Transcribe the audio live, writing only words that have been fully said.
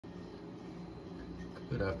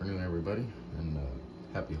Good afternoon, everybody, and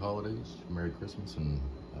happy holidays, Merry Christmas, and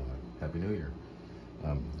Happy New Year.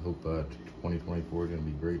 Hope 2024 is going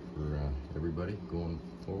to be great for everybody going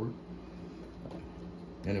forward.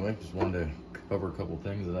 Anyway, just wanted to cover a couple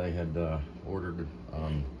things that I had ordered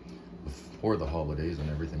before the holidays, and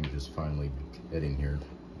everything just finally getting here.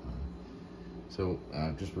 So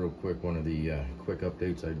just real quick, one of the quick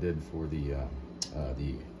updates I did for the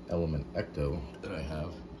Element Ecto that I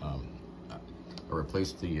have. I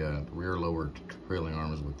replaced the rear lower trailing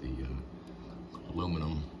arms with the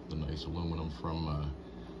aluminum, the nice aluminum from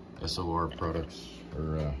SOR products,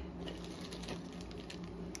 or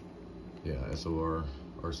SOR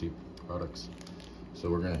RC products. So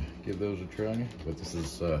we're gonna give those a try, but this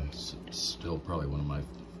is still probably one of my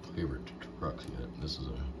favorite trucks yet. This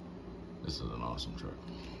is an awesome truck.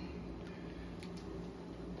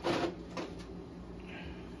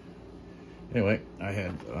 Anyway, I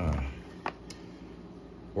had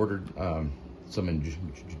ordered some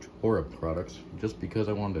Endura products just because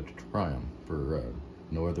I wanted to try them for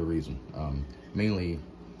no other reason. Mainly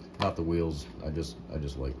not the wheels. I just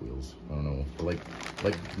like wheels. I don't know. I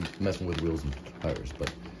like messing with wheels and tires,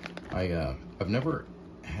 but I've never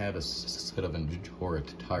had a set of Endura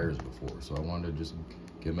tires before, so I wanted to just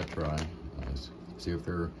give them a try, see if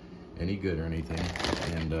they're any good or anything.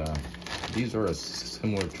 And these are a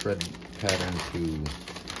similar tread pattern to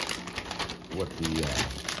what the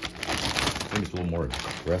I think it's a little more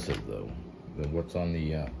aggressive though than what's on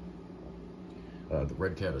the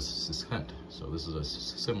Red Cat Ascent. So this is a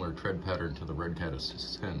similar tread pattern to the Red Cat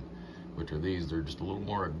Ascent, which are these. They're just a little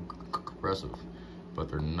more aggressive, but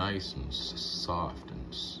they're nice and soft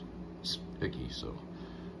and sticky. So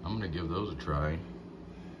I'm gonna give those a try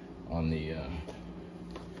on the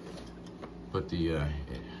put the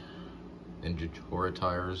Endura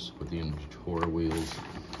tires with the Endura wheels,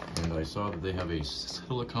 and I saw that they have a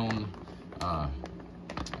silicone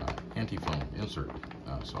anti-foam insert,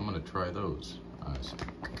 so I'm going to try those. So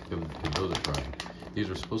give those a try. These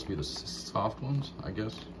are supposed to be the soft ones, I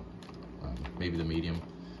guess, maybe the medium,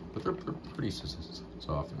 but they're pretty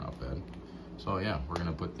soft and not bad. So yeah, we're going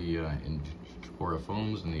to put the Endura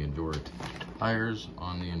foams and the Endura tires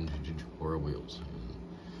on the Endura wheels,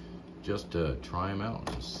 just to try them out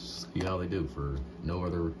and see how they do for no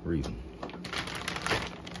other reason.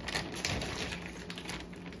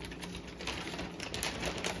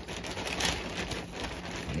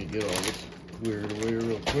 Let me get all this cleared away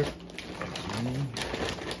real quick.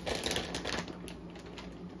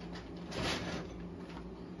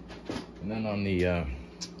 And then on the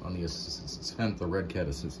Ascent, the Red Cat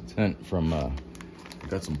Ascent from I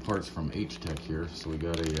got some parts from H-Tech here, so we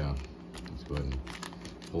got a let's go ahead and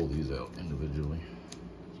pull these out individually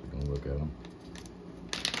so we can look at them.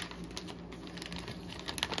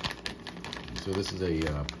 So this is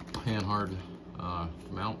a Panhard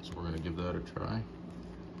mount, so we're going to give that a try.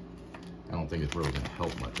 I don't think it's really going to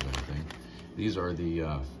help much of anything. These are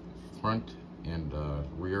the front and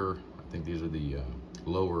rear. I think these are the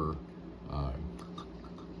lower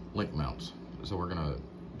link mounts. So we're going to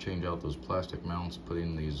change out those plastic mounts, put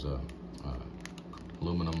in these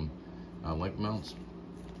aluminum link mounts,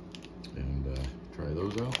 and try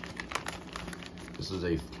those out. This is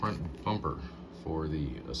a front bumper for the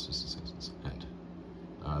Ascent.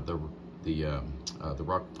 The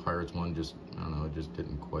Rock Pirates one, just, I don't know, it just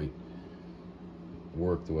didn't quite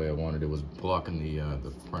work the way I wanted. It was blocking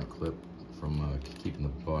the front clip from keeping the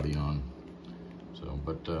body on. So,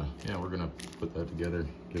 but yeah, we're gonna put that together,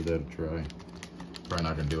 give that a try. Probably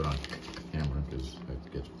not gonna do it on camera because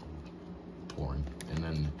it gets boring. And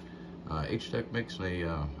then H-Tech makes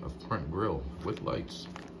a front grille with lights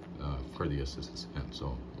for the Ascent,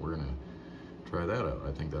 so we're gonna try that out.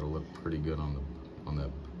 I think that'll look pretty good on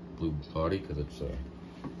that blue body, because it's a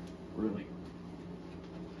really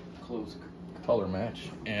close color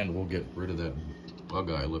match, and we'll get rid of that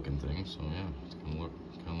bug eye looking thing. So yeah, it's gonna look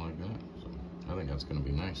kind of like that. So I think that's gonna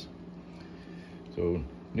be nice. So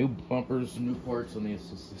new bumpers, new parts on the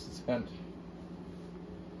Ascent.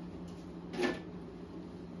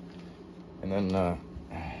 And then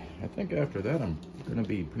I think after that I'm gonna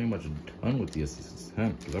be pretty much done with the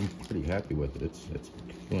Ascent, because I'm pretty happy with it. It's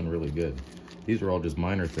doing really good. These are all just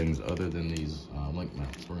minor things other than these link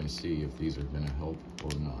mounts. We're gonna see if these are gonna help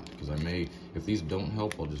or not, because if these don't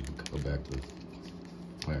help, I'll just go back to the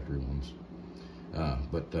factory ones.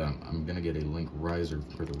 But I'm gonna get a link riser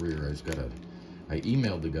for the rear. I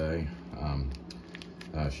emailed the guy.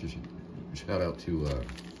 Shout out to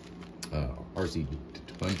RC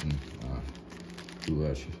Dungeon,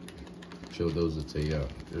 who showed those. It's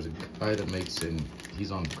there's a guy that makes, and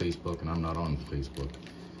he's on Facebook, and I'm not on Facebook,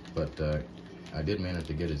 but I did manage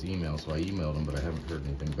to get his email, so I emailed him, but I haven't heard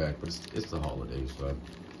anything back. But it's the holidays, so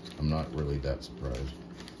I'm not really that surprised.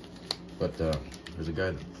 But there's a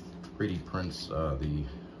guy that 3D prints an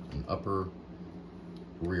upper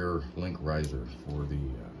rear link riser for the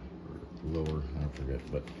lower, I forget,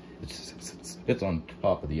 but it's on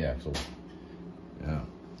top of the axle.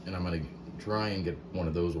 And I'm gonna try and get one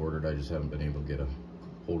of those ordered. I just haven't been able to get a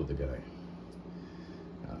hold of the guy.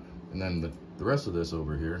 And then the rest of this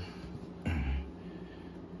over here,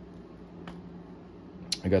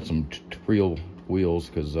 I got some Trio wheels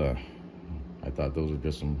because I thought those were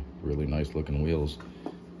just some really nice looking wheels,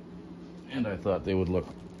 and I thought they would look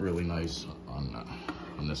really nice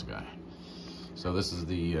on this guy. So this is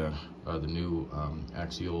the new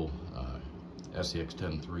Axial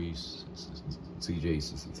SCX-10-3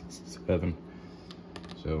 CJ7.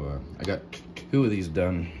 So I got 2 of these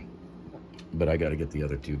done, but I got to get the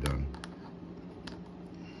other 2 done.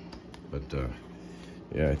 But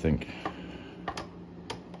yeah, I think,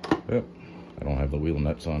 oh, I don't have the wheel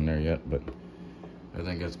nuts on there yet, but I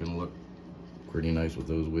think that's gonna look pretty nice with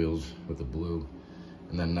those wheels, with the blue.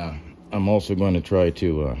 And then I'm also going to try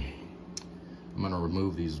to I'm going to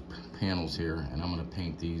remove these panels here, and I'm going to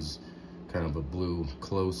paint these kind of a blue,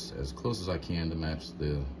 as close as I can to match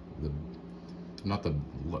the not the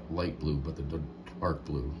light blue, but the dark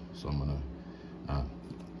blue. So I'm going to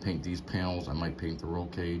paint these panels. I might paint the roll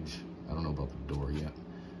cage. I don't know about the door yet.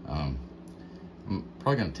 I'm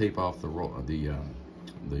probably going to tape off the rock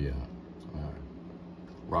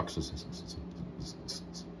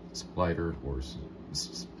slider or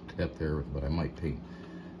step there, but I might paint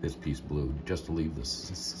this piece blue just to leave the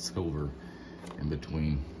silver in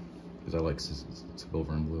between, because I like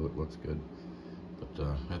silver and blue. It looks good. But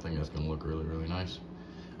I think that's going to look really, really nice.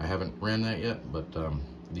 I haven't ran that yet, but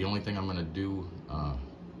the only thing I'm going to do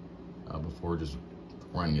before just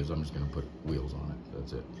running is I'm just going to put wheels on it.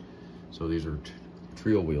 That's it. So these are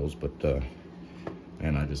Trio wheels, but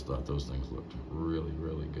and I just thought those things looked really,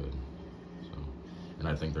 really good. So, and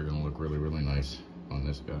I think they're going to look really, really nice on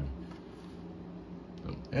this guy.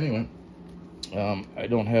 So anyway, I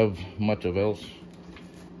don't have much of else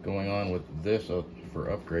going on with this for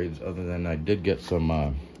upgrades, other than I did get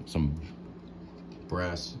some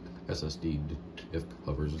brass SSD diff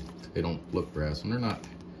covers. They don't look brass, and they're not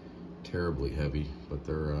terribly heavy, but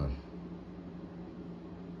they're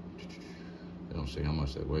I don't say how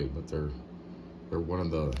much they weigh, but they're one of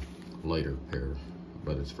the lighter pair,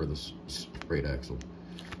 but it's for the straight axle.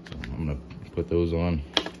 So I'm gonna put those on.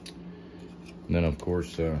 And then of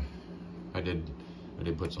course I did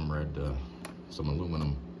put some some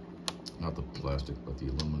aluminum, not the plastic, but the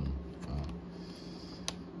aluminum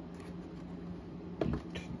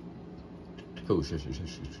toe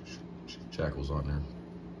shackles on there.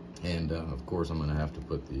 And of course I'm gonna have to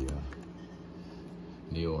put the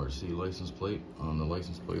Neo RC license plate on the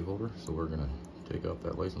license plate holder. So we're gonna take out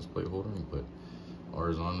that license plate holder and put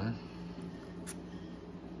ours on there.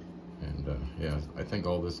 And yeah, I think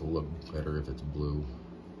all this will look better if it's blue.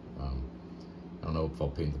 I don't know if I'll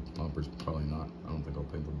paint the bumpers, probably not. I don't think I'll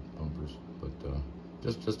paint the bumpers, but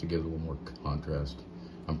just to give it a little more contrast.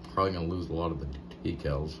 I'm probably gonna lose a lot of the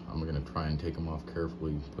decals. I'm gonna try and take them off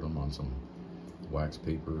carefully, put them on some wax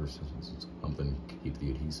paper or something, keep the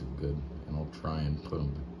adhesive good, and I'll try and put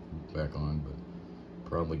them back on, but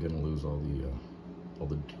probably gonna lose all the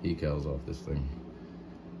decals off this thing.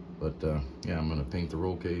 But yeah, I'm gonna paint the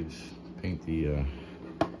roll cage, paint the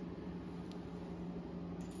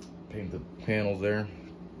panels there,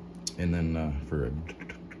 and then for a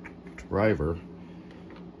driver,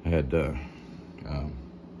 I had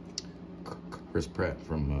Chris Pratt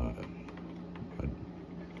from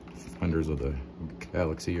Defenders of the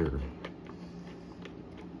Galaxy, or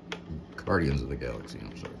Guardians of the Galaxy,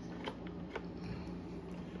 I'm sorry.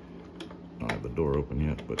 I don't have the door open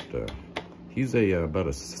yet, but he's about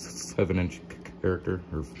a 7-inch character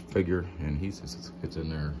or figure, and he fits in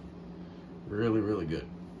there really, really good.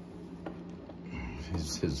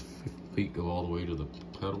 His feet go all the way to the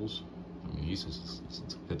pedals. I mean, he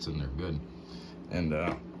fits in there good. And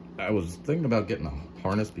I was thinking about getting a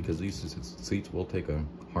harness, because these seats will take a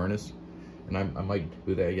harness, and I might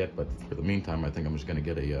do that yet, but for the meantime, I think I'm just going to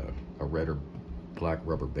get a red or black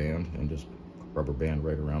rubber band, and just rubber band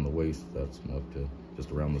right around the waist. That's enough to, just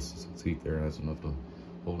around the seat there, that's enough to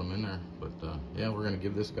hold him in there. But yeah, we're going to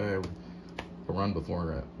give this guy a run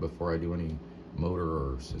before I do any motor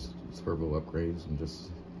or servo upgrades, and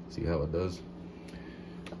just see how it does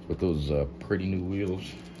with those pretty new wheels.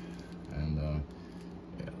 And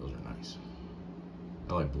yeah, those are nice.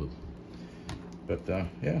 I like blue. But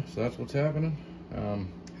yeah, so that's what's happening.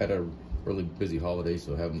 Had a really busy holiday,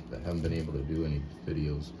 so haven't been able to do any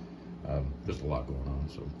videos. Just a lot going on.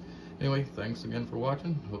 So anyway, thanks again for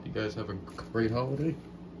watching. Hope you guys have a great holiday.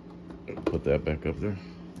 Put that back up there,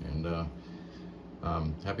 and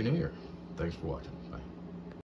Happy New Year. Thanks for watching.